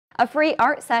A free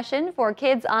art session for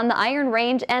kids on the Iron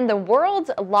Range and the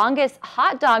world's longest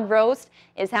hot dog roast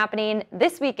is happening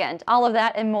this weekend. All of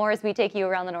that and more as we take you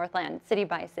around the Northland, city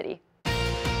by city.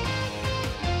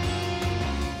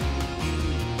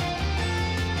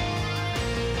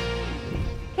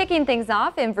 Kicking things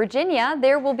off in Virginia,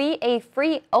 there will be a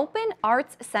free open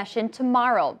arts session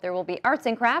tomorrow. There will be arts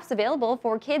and crafts available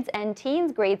for kids and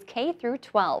teens grades K through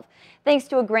 12. Thanks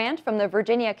to a grant from the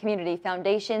Virginia Community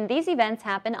Foundation, these events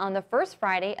happen on the first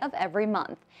Friday of every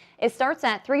month. It starts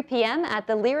at 3 p.m. at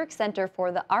the Lyric Center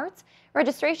for the Arts.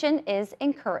 Registration is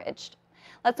encouraged.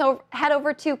 Let's head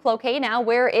over to Cloquet now,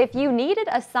 where if you needed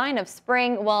a sign of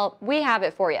spring, well, we have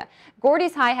it for you.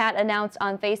 Gordy's Hi-Hat announced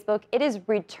on Facebook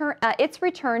its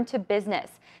return to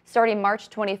business. Starting March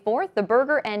 24th, the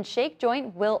Burger and Shake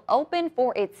joint will open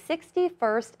for its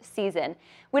 61st season.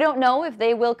 We don't know if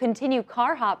they will continue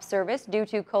car hop service due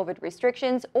to COVID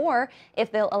restrictions or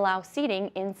if they'll allow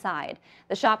seating inside.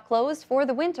 The shop closed for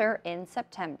the winter in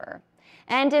September.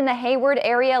 And in the Hayward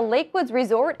area, Lakewoods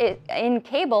Resort in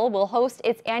Cable will host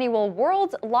its annual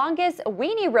World's Longest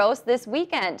Weenie Roast this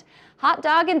weekend. Hot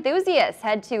dog enthusiasts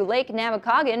head to Lake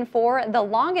Namaquagan for the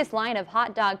longest line of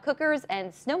hot dog cookers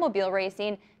and snowmobile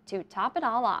racing to top it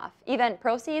all off. Event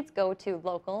proceeds go to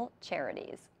local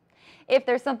charities. If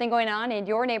there's something going on in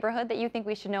your neighborhood that you think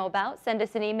we should know about, send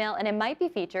us an email and it might be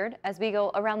featured as we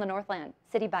go around the Northland,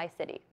 city by city.